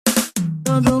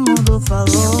Todo mundo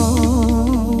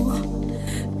falou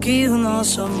que o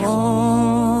nosso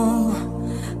amor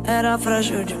era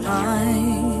frágil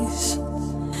demais,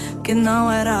 que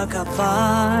não era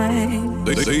capaz.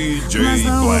 Mas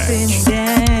não ouvi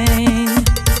ninguém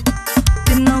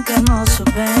que não quer nosso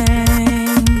bem.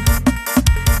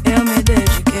 Eu me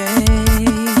dediquei,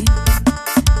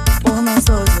 por nós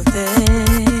dois lutei.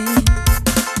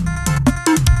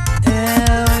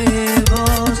 Eu e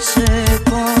você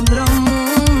contra o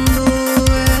mundo,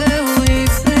 eu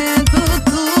enfrento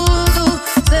tudo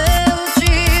se eu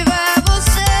tiver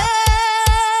você.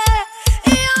 E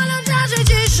olha onde a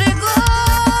gente chegou,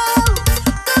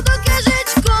 tudo que a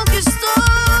gente conquistou.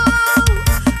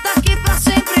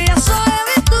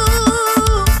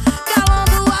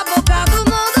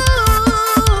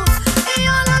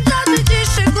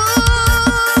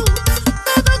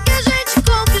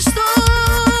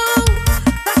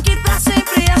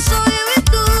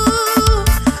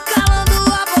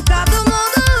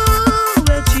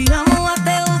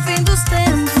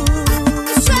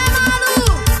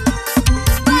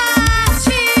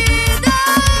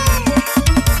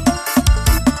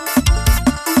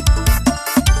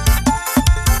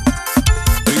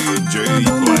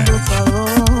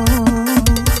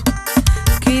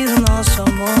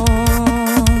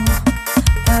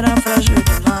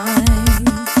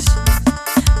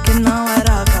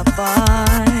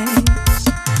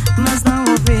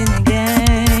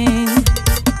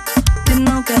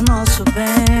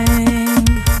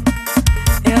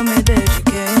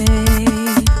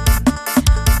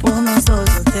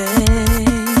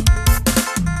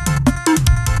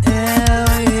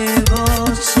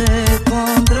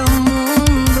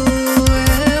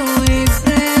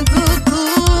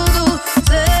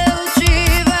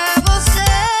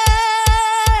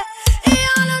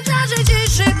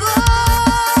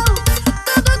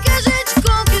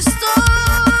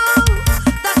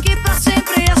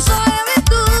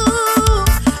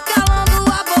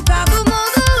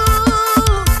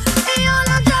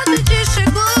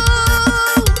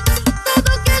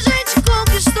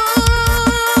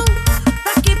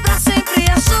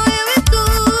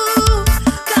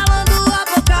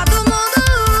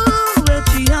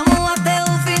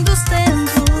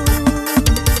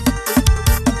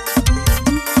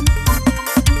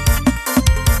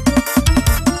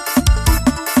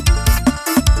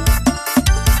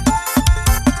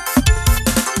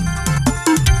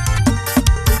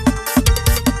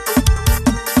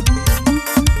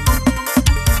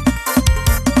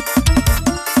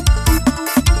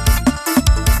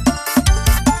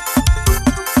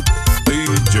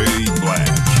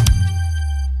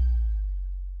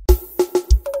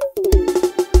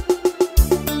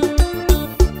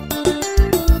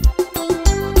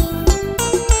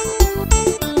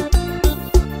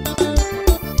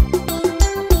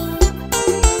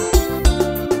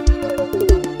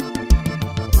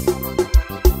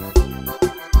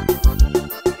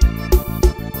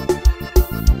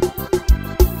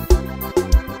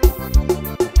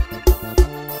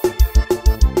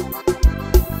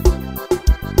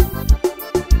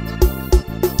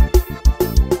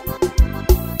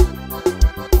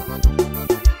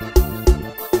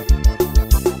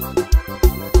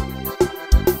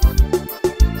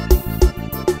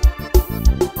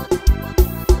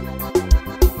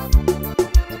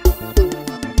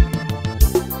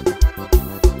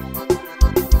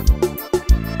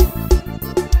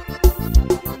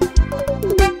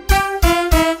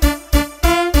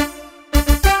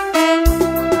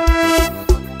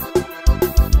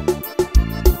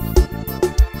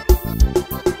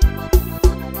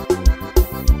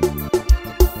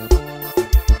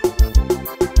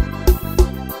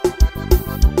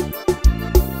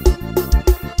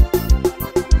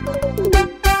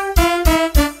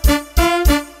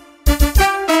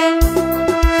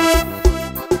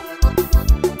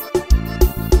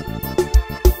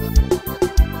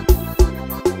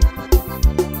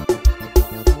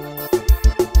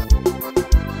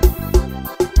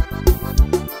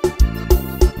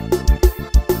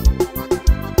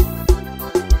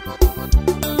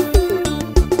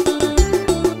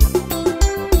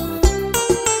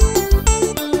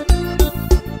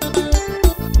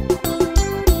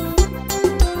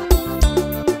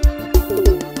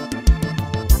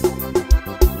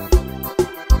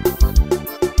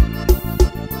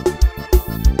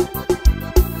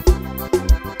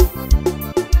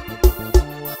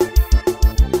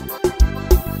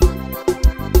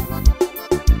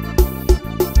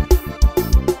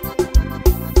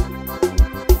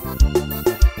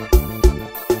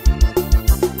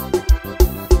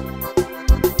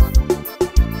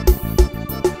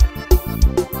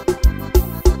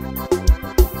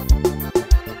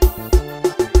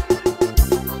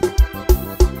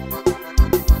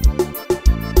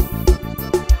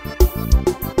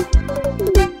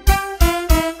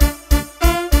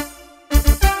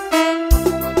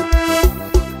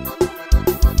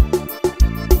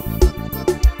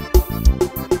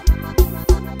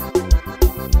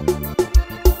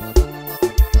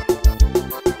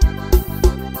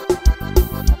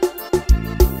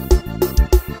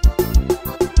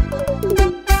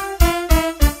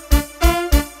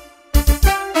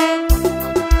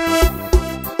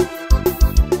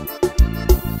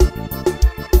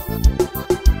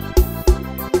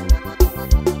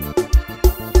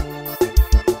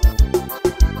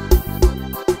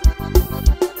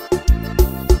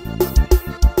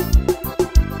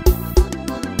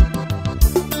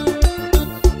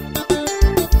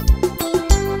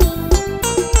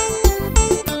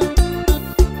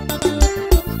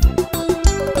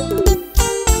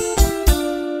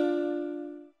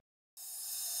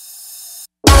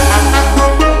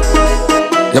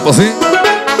 E a pozinha,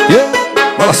 yeah,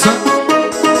 balançando.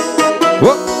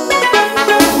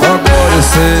 Agora eu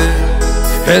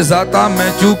sei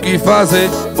exatamente o que fazer.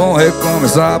 Bom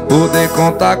recomeçar, poder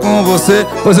contar com você.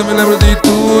 Pois eu me lembro de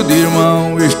tudo,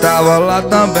 irmão, estava lá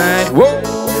também.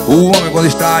 O homem quando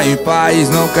está em paz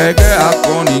não quer guerra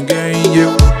com ninguém.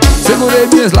 Eu segurei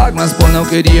minhas lágrimas, pois não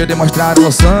queria demonstrar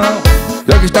emoção.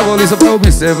 Já que estava ali só pra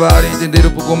observar e entender um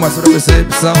pouco mais sobre a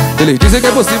percepção. Eles dizem que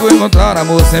é possível encontrar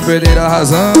amor sem perder a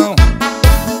razão.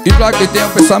 E pra quem tem um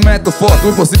pensamento forte, o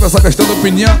impossível é essa questão da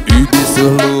opinião. E disso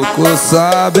os loucos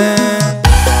sabem,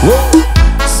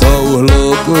 só os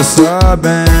loucos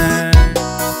sabem.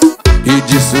 E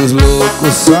disso os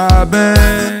loucos sabem,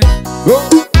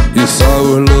 e só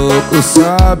os loucos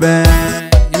sabem.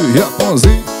 E o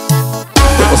Japãozinho,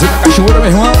 Japãozinho da cachoeira, meu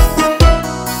irmão.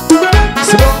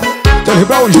 Simbora, Charlie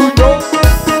Brown Jr.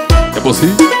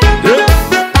 Japãozinho, yeah.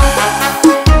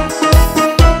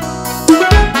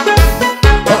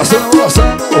 Balançando,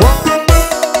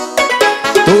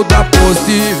 toda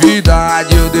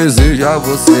positividade eu desejo a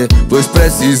você, pois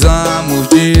precisamos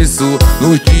disso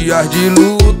nos dias de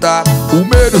luta. O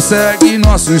medo segue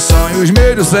nossos sonhos,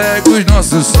 medo segue os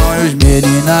nossos sonhos.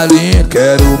 Menina linda,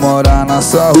 quero morar na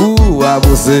sua rua.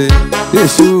 Você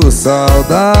deixou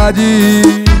saudade,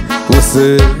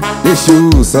 você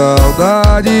deixou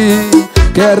saudade.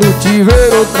 Quero te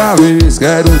ver outra vez,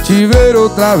 quero te ver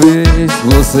outra vez.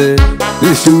 Você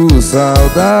deixou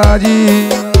saudade.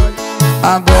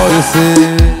 Agora eu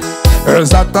sei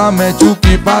exatamente o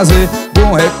que fazer.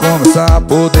 Bom recomeçar,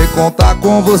 poder contar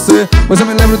com você. Pois eu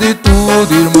me lembro de tudo,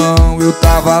 irmão, eu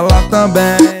tava lá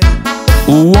também.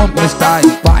 O homem está em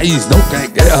paz, não quer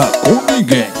guerra com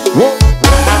ninguém.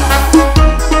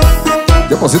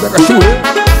 Deposita a cachoeira,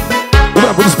 o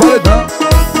brabo dos paredão.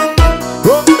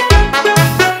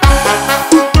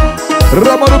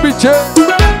 Manu Bahtidão.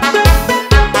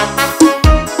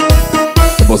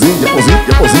 Deposinho,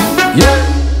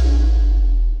 yeah.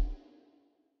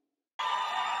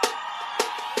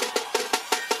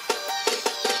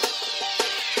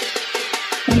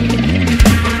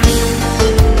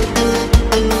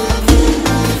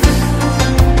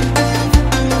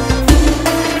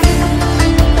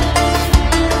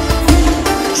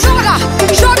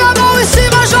 Joga a mão em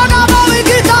cima, joga a mão e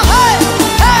grita hey,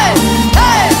 hey,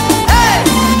 hey, hey,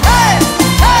 hey,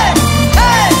 hey,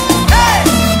 hey,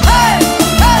 hey,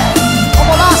 hey.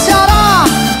 Vamos lá, Ceará,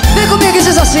 vem comigo e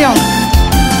diz assim, ó.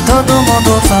 Todo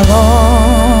mundo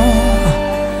falou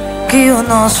que o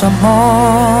nosso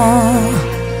amor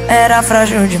era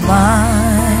frágil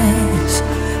demais,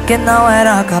 que não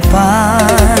era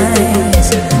capaz,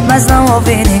 mas não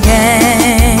ouvi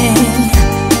ninguém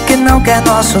que não quer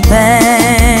nosso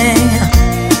bem.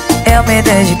 Eu me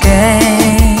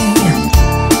dediquei,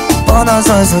 por nós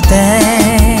dois lutei.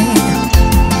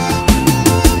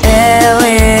 Eu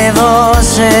e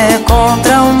você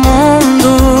contra o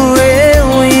mundo,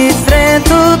 eu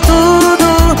enfrento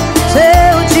tudo se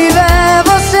eu tiver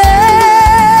você.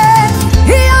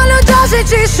 E olha onde a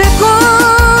gente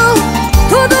chegou,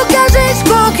 tudo que a gente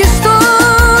conquistou.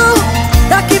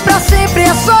 Daqui pra sempre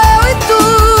é só eu e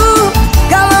tu,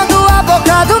 calando a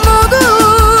boca do mundo.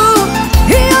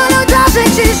 E olha onde a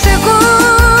gente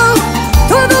chegou,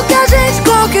 tudo que a gente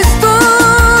conquistou.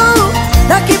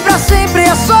 Daqui pra sempre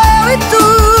é só eu e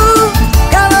tu,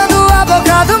 calando a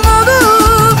boca do mundo.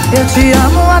 Eu te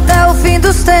amo até o fim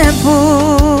dos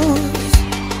tempos.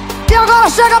 E agora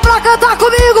chega pra cantar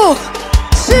comigo,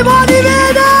 Simone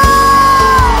Mendes.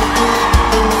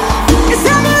 Esse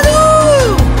é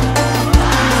Manu.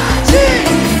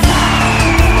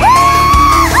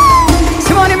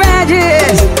 Simone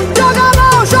Mendes. Joga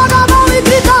a mão e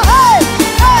grita hey,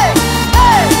 hey,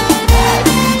 hey.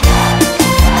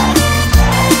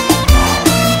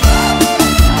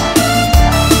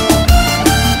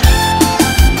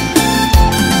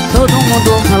 Todo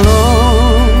mundo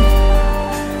falou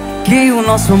que o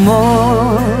nosso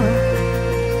amor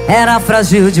era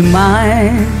frágil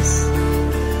demais,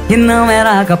 que não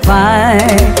era capaz,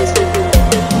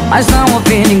 mas não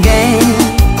ouvi ninguém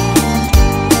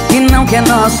que não quer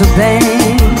nosso bem.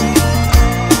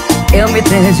 Eu me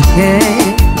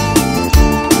dediquei,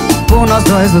 por nós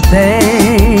dois lutei.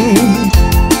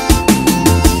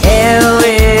 Eu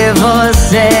e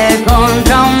você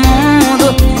contra o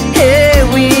mundo,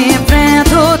 eu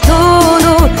enfrento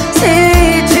tudo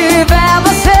se tiver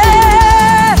você.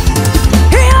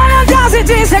 E olha onde a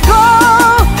gente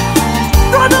chegou,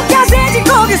 tudo que a gente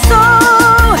conquistou.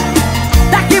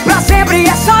 Daqui pra sempre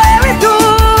é só eu e tu,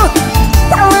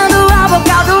 calando a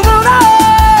boca do mundo.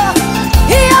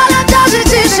 E olha onde a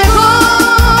gente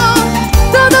chegou,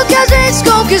 tudo que a gente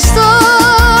conquistou.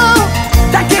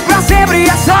 Daqui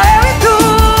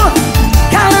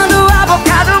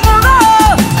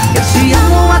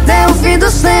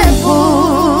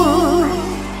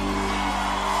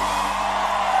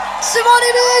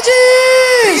Moni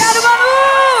Mendes! Obrigado,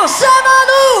 Manu! Sai,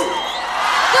 Manu!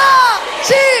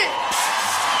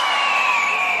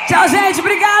 Tchau, gente,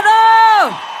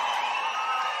 obrigado!